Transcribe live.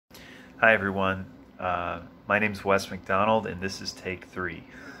Hi everyone, my name's Wes Mcdonald and this is take 3.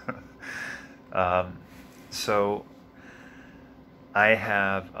 um, so I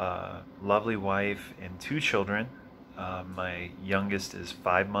have a lovely wife and 2 children. My youngest is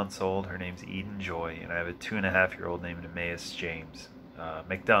 5 months old, her name's Eden Joy, and I have a 2.5-year-old named Emmaus James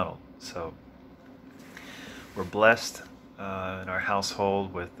McDonald. So we're blessed in our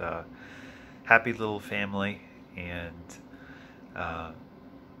household with a happy little family, and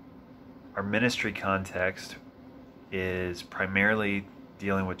our ministry context is primarily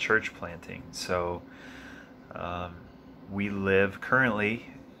dealing with church planting. So we live currently,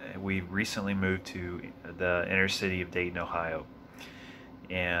 we recently moved to the inner city of Dayton, Ohio,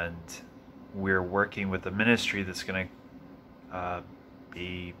 and we're working with a ministry that's going to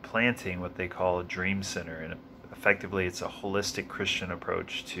be planting what they call a dream center, and effectively it's a holistic Christian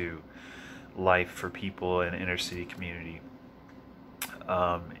approach to life for people in inner city community.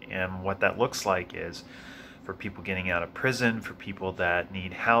 And what that looks like is for people getting out of prison, for people that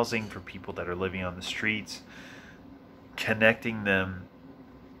need housing, for people that are living on the streets, connecting them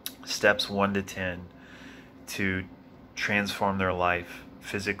steps 1 to 10 to transform their life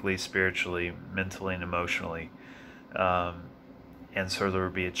physically, spiritually, mentally, and emotionally. And so there will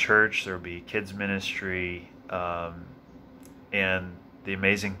be a church, there will be kids ministry, and the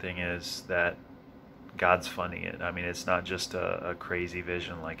amazing thing is that God's funding it. I mean, it's not just a crazy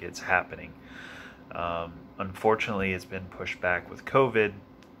vision, like, it's happening. Unfortunately, it's been pushed back with COVID,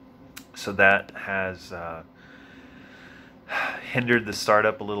 so that has hindered the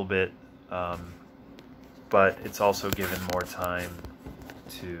startup a little bit, but it's also given more time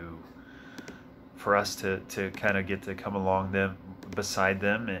for us to kind of get to come along beside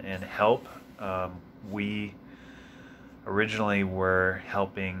them and help. We originally were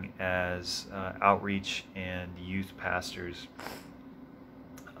helping as outreach and youth pastors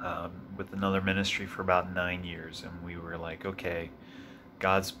with another ministry for about 9 years, and we were like, okay,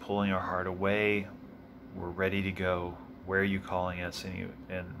 God's pulling our heart away, we're ready to go, where are you calling us?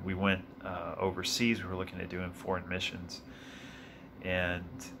 And we went overseas. We were looking at doing foreign missions, and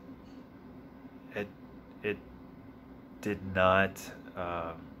it did not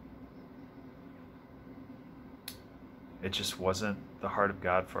it just wasn't the heart of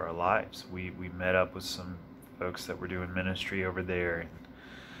God for our lives. We met up with some folks that were doing ministry over there and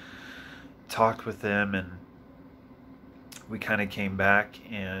talked with them, and we kind of came back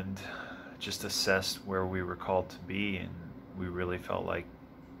and just assessed where we were called to be, and we really felt like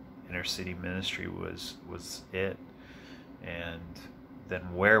inner city ministry was it. And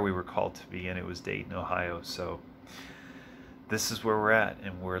then where we were called to be, and it was Dayton, Ohio. So this is where we're at,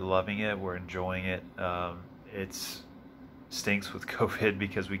 and we're loving it, we're enjoying it. It's stinks with COVID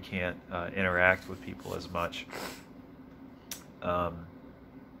because we can't interact with people as much. But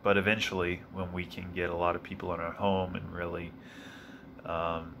eventually, when we can get a lot of people in our home and really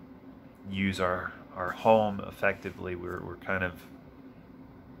use our home effectively, we're kind of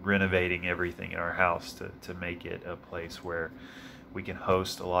renovating everything in our house to make it a place where we can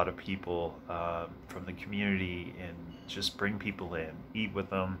host a lot of people from the community and just bring people in, eat with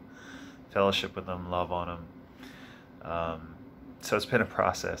them, fellowship with them, love on them. So it's been a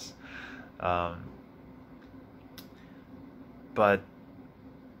process. But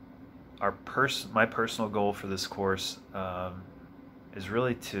my personal goal for this course is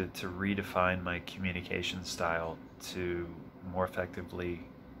really to redefine my communication style to more effectively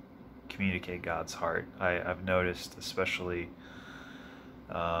communicate God's heart. I've noticed, especially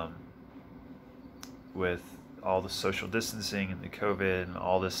with all the social distancing and the COVID and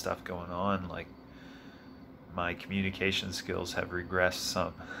all this stuff going on, like, my communication skills have regressed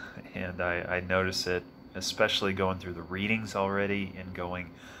some, and I notice it especially going through the readings already and going,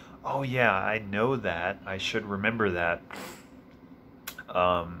 oh yeah, I know that, I should remember that,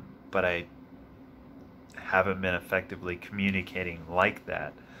 but I haven't been effectively communicating like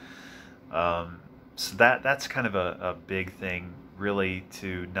that. So that's kind of a big thing, really,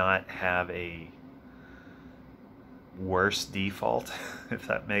 to not have a worse default, if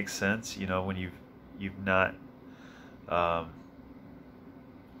that makes sense. You know, when you've not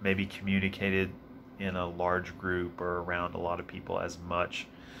maybe communicated in a large group or around a lot of people as much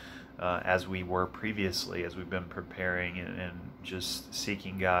as we were previously, as we've been preparing and just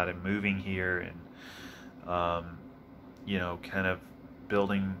seeking God and moving here, and you know, kind of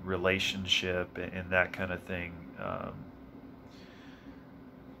building relationship and that kind of thing.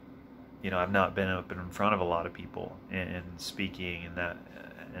 You know, I've not been up in front of a lot of people and speaking and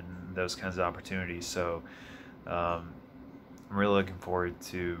those kinds of opportunities. So I'm really looking forward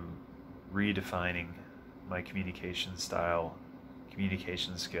to redefining my communication style,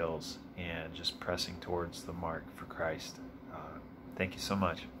 communication skills, and just pressing towards the mark for Christ. Thank you so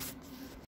much.